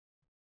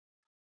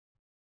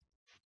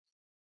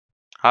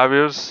Hi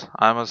viewers,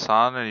 I'm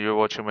Hassan and you're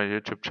watching my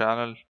YouTube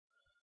channel.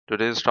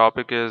 Today's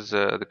topic is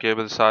the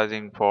cable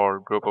sizing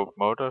for group of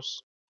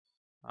motors.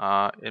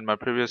 In my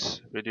previous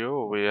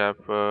video, we have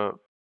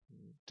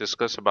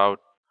discussed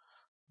about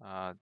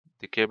uh,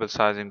 the cable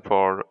sizing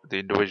for the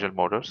individual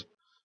motors,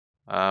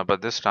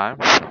 but this time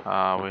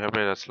we have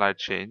made a slight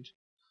change,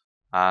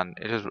 and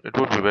it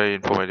would be very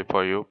informative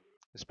for you,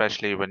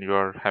 especially when you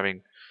are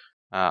having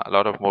a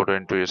lot of motor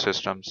into your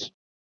systems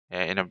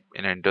in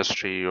an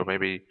industry or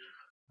maybe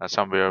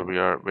somewhere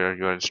where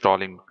you are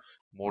installing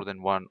more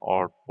than one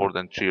or more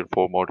than three or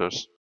four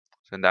motors.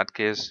 So in that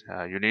case,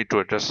 you need to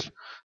address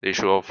the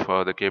issue of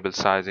the cable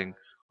sizing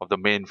of the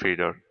main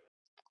feeder.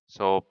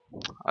 So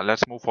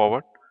let's move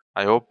forward.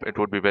 I hope it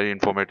would be very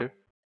informative.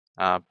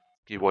 Uh,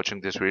 Keep watching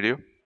this video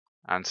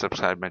and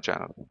subscribe my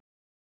channel.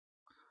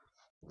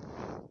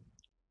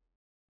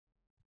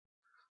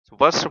 So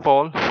first of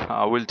all,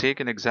 we'll take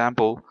an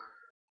example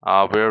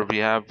where we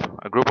have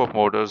a group of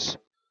motors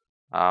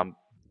um,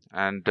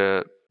 and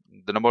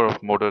the number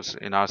of motors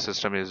in our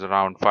system is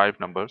around five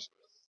numbers,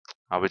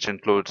 which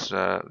includes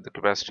the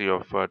capacity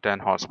of 10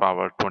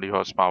 horsepower, 20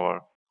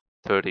 horsepower,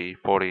 30,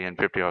 40, and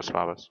 50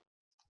 horsepower.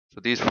 So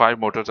these five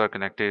motors are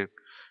connected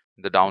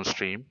in the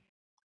downstream,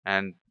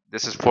 and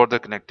this is further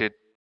connected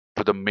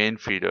to the main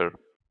feeder.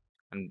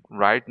 And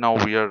right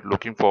now we are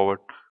looking forward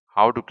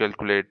how to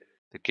calculate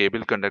the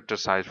cable conductor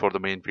size for the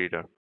main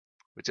feeder,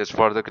 which is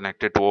further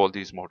connected to all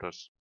these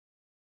motors.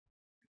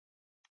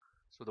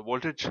 So the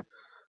voltage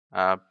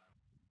uh,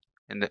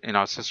 in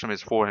our system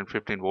is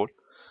 415 volt.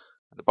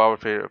 The power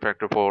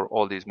factor for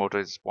all these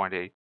motors is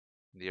 0.8.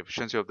 The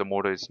efficiency of the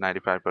motor is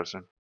 95%.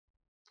 The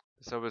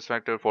service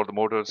factor for the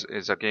motors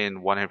is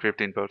again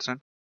 115%.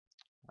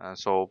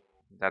 So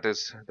that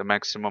is the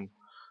maximum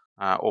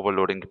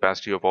overloading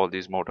capacity of all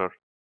these motor.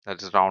 That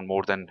is around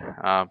more than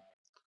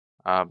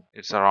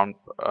it's around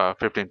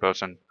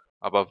 15%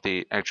 above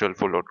the actual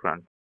full load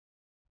current.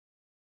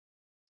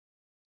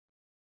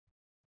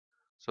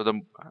 So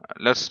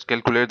let's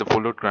calculate the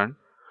full load current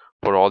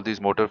for all these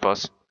motor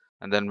first,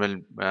 and then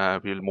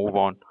we'll move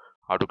on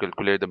how to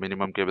calculate the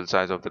minimum cable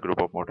size of the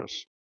group of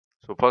motors.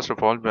 So first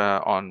of all,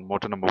 on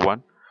motor number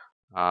one,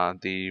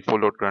 the full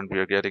load current we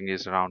are getting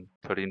is around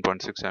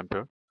 13.6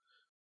 ampere,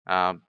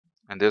 um,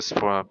 and this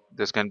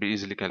can be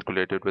easily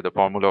calculated with the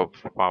formula of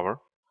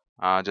power.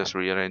 Just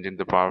rearranging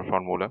the power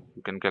formula,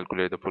 you can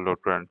calculate the full load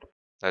current,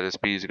 that is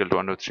P is equal to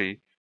under 3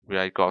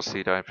 VI cos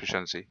theta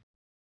efficiency.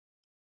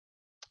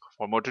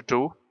 For motor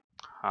 2,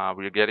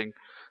 we are getting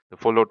the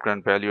full load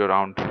current value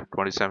around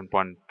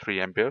 27.3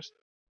 amperes.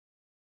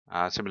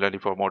 Similarly,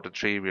 for motor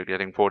 3, we are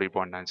getting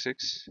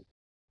 40.96,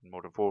 and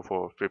motor 4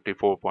 for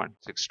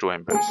 54.62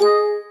 amperes.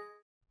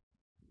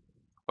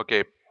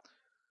 Okay,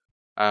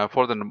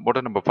 for the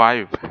motor number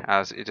 5,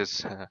 as it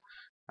is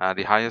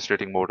the highest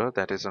rating motor,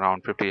 that is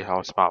around 50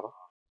 horsepower.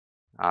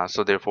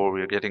 So therefore,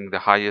 we are getting the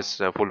highest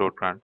full load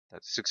current,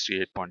 that's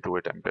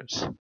 68.28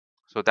 amperes.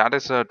 So that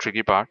is a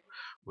tricky part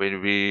where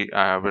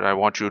I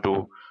want you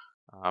to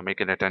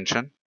make an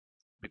attention,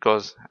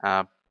 because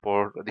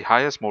for the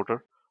highest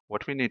motor,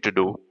 what we need to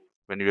do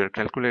when we are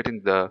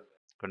calculating the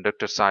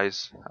conductor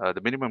size,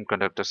 the minimum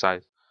conductor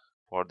size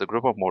for the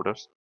group of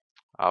motors,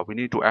 we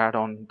need to add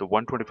on the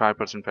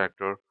 125%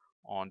 factor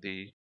on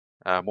the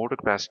motor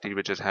capacity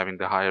which is having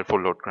the higher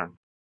full load current.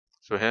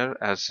 So here,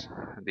 as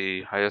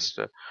the highest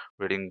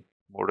rating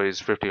motor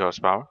is 50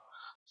 horsepower,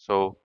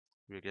 so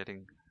we're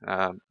getting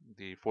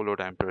the full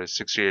load ampere is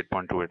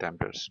 68.28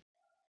 amperes.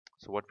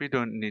 So what we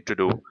don't need to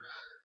do,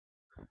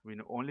 we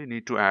only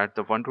need to add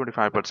the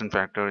 125%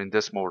 factor in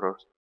this motor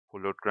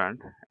full load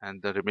current,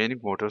 and the remaining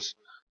motors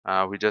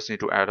we just need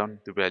to add on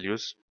the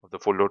values of the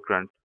full load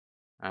current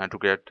to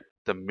get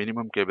the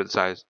minimum cable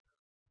size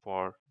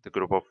for the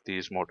group of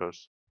these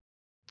motors.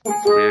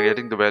 So we are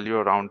getting the value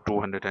around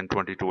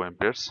 222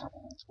 amperes.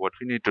 So what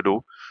we need to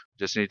do,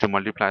 just need to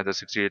multiply the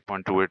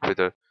 68.28 with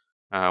a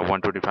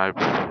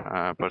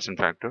 125%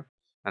 factor,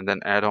 and then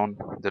add on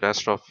the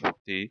rest of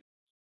the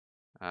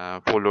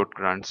full load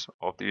currents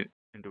of the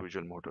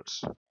individual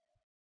motors.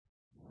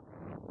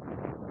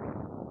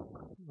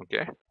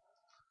 Okay,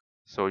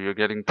 so you're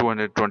getting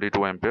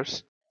 222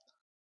 amperes.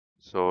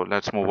 So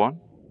let's move on.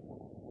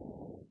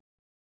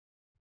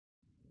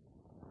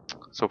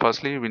 So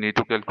firstly, we need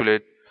to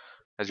calculate,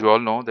 as you all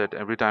know, that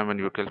every time when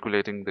you're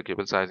calculating the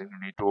cable sizing,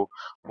 you need to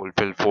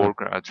fulfill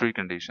three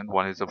conditions.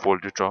 One is the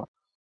voltage drop,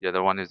 the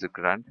other one is the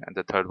current, and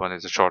the third one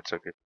is the short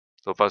circuit.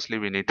 So firstly,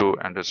 we need to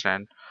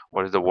understand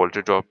what is the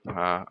voltage drop.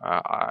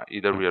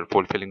 Either we are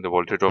fulfilling the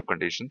voltage drop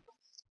condition.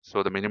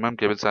 So the minimum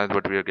cable size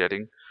what we are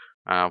getting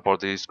for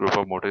this group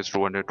of motors is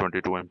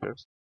 222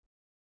 amperes.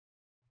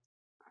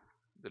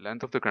 The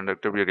length of the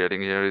conductor we are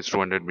getting here is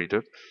 200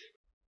 meters.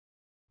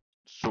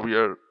 So we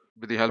are,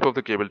 with the help of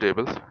the cable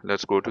table,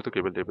 let's go to the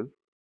cable table.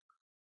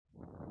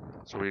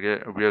 So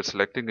we are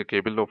selecting a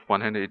cable of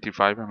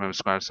 185 mm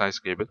square size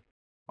cable.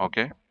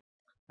 Okay,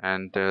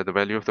 and the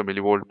value of the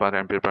millivolt per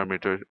ampere per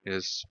meter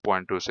is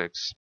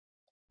 0.26.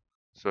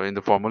 So in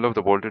the formula of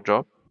the voltage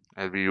drop,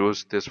 as we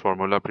used this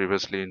formula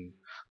previously in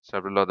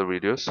several other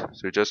videos.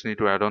 So you just need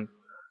to add on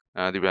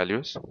the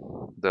values.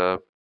 The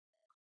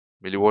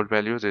millivolt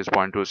values is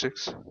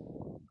 0.26.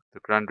 The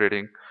current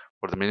rating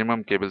for the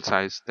minimum cable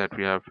size that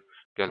we have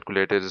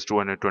calculated is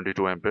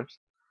 222 amperes.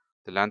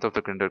 The length of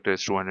the conductor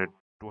is 200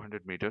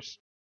 meters,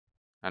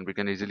 and we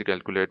can easily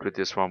calculate with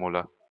this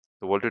formula.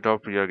 The voltage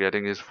drop we are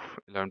getting is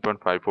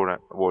 11.54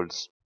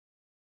 volts.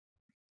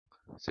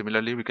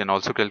 Similarly, we can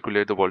also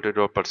calculate the voltage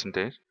drop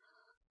percentage,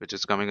 which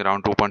is coming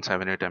around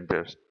 2.78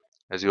 amperes.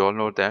 As you all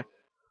know that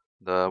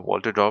the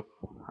voltage drop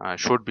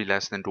should be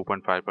less than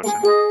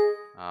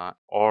 2.5%,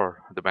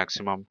 or the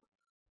maximum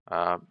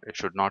it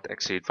should not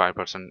exceed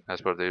 5%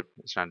 as per the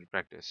standard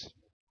practice.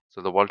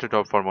 So the voltage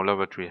drop formula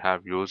which we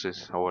have used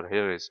is over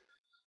here is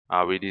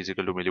Vd is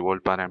equal to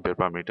millivolt per ampere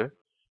per meter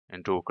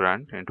into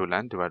current into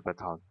length divided by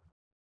 1000.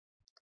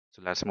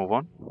 So let's move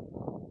on.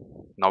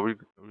 Now we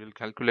will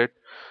calculate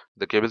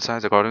the cable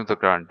size according to the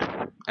current.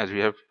 As we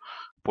have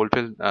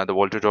fulfilled the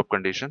voltage drop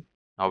condition,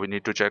 now we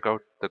need to check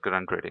out the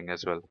current rating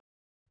as well.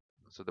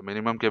 So the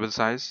minimum cable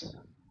size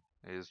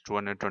is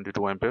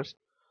 222 amperes.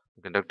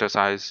 The conductor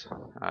size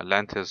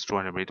length is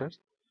 200 meters.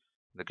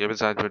 The cable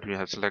size that we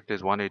have selected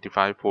is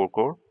 185 4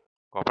 core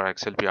copper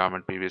XLPE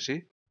armored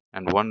PVC,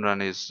 and one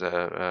run is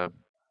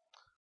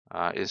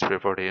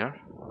preferred here.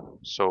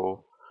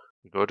 So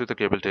we go to the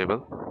cable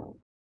table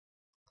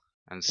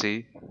and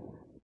see,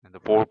 and the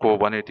 4 core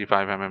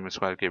 185 mm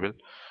square cable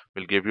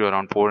will give you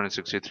around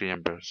 463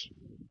 amperes.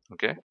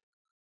 Okay.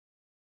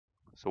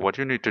 So what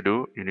you need to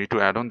do, you need to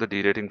add on the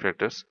derating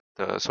factors.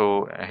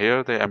 So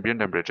here the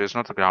ambient temperature is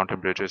not the ground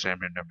temperature, it's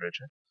ambient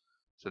temperature.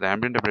 So the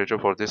ambient temperature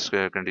for this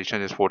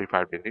condition is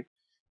 45 degree,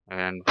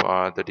 and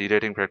the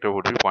derating factor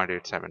would be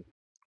 0.87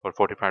 for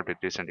 45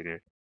 degrees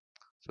centigrade.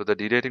 So the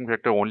derating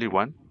factor only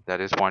one, that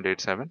is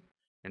 0.87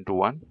 into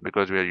 1,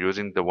 because we are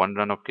using the one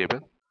run of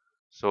cable.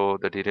 So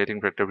the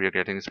derating factor we are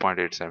getting is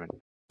 0.87.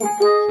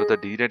 So the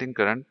derating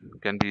current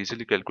can be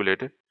easily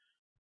calculated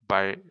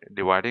by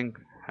dividing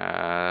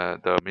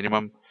the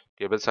minimum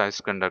cable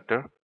size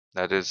conductor,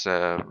 that is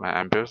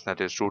amperes,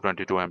 that is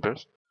 222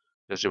 amperes.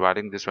 Just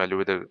dividing this value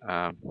with the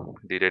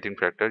derating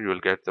factor, you will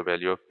get the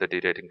value of the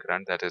derating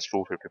current, that is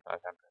 255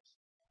 amperes.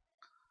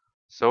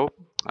 So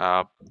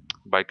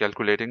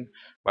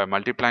by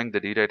multiplying the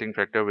derating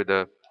factor with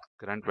the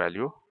current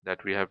value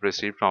that we have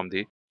received from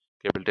the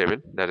cable table,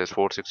 that is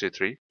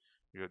 463,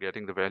 you are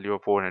getting the value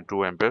of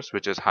 402 amperes,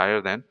 which is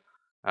higher than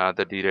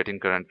the derating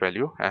current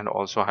value and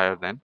also higher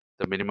than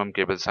the minimum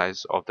cable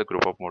size of the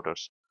group of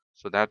motors.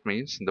 So that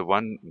means the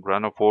one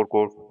run of 4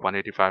 core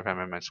 185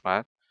 mm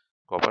square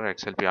copper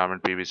XLPE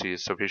armored PVC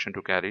is sufficient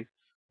to carry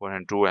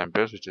 402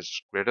 amperes, which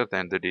is greater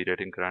than the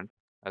derating current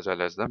as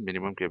well as the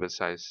minimum cable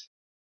size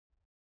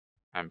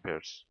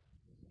amperes.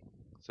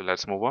 So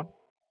let's move on.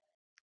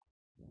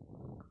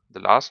 The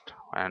last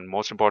and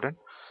most important,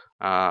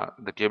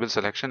 the cable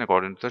selection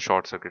according to the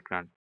short circuit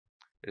current.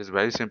 It is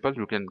very simple.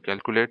 You can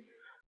calculate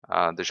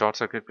the short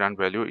circuit current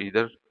value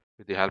either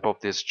with the help of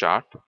this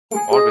chart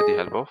or with the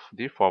help of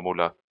the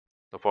formula.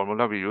 The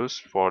formula we use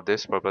for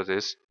this purpose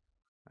is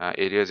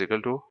area is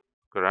equal to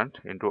current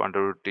into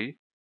under root T,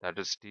 that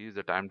is T is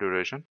the time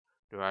duration,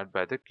 divided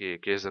by the K.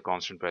 K is the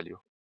constant value.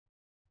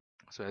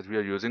 So as we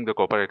are using the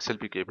copper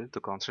XLP cable, the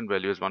constant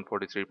value is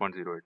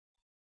 143.08.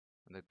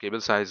 The cable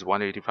size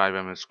 185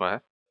 mm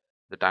square.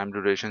 The time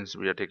durations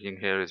we are taking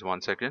here is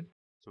 1 second.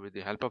 So with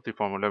the help of the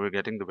formula, we're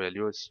getting the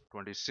value is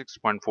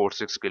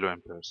 26.46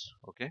 kiloamperes.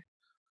 Okay.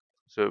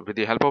 So with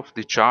the help of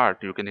the chart,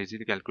 you can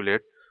easily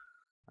calculate.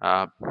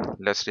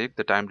 Let's take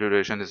the time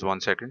duration is 1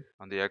 second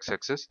on the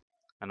x-axis,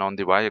 and on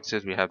the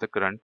y-axis we have the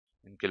current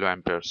in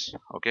kiloamperes.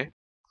 Okay.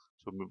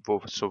 So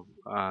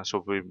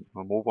we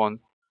move on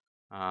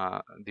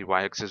the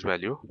y-axis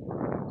value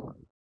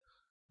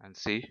and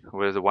see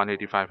where the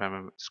 185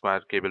 mm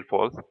square cable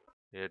falls.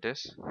 Here it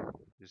is.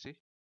 You see.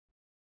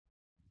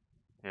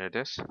 Here it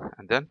is,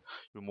 and then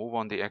you move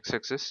on the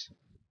x-axis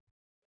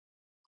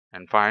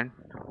and find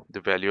the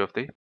value of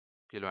the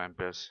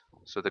kiloamperes.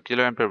 So the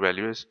kiloampere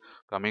value is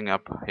coming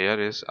up here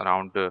is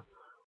around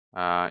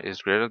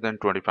is greater than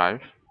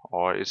 25,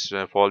 or it's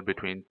fall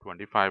between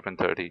 25 and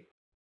 30,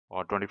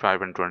 or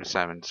 25 and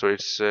 27. So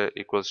it's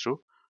equals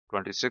to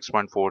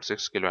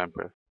 26.46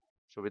 kiloampere.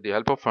 So with the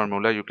help of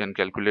formula you can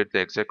calculate the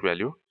exact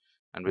value,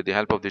 and with the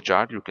help of the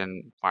chart you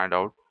can find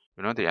out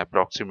the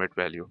approximate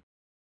value.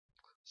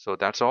 So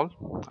that's all.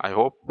 I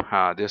hope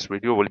this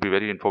video will be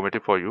very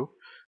informative for you,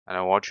 and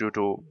I want you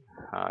to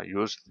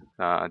use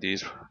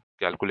these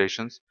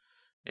calculations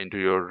into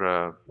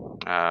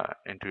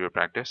your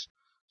practice.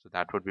 So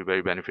that would be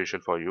very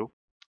beneficial for you,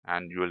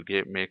 and you will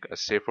make a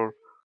safer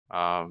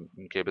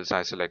cable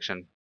size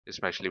selection,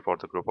 especially for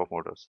the group of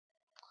motors.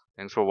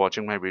 Thanks for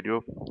watching my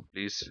video.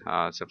 Please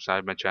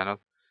subscribe my channel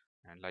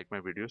and like my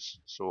videos,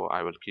 so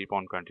I will keep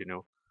on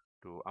continue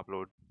to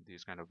upload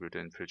these kind of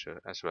videos in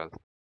future as well.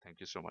 Thank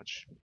you so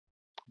much.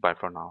 Bye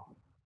for now.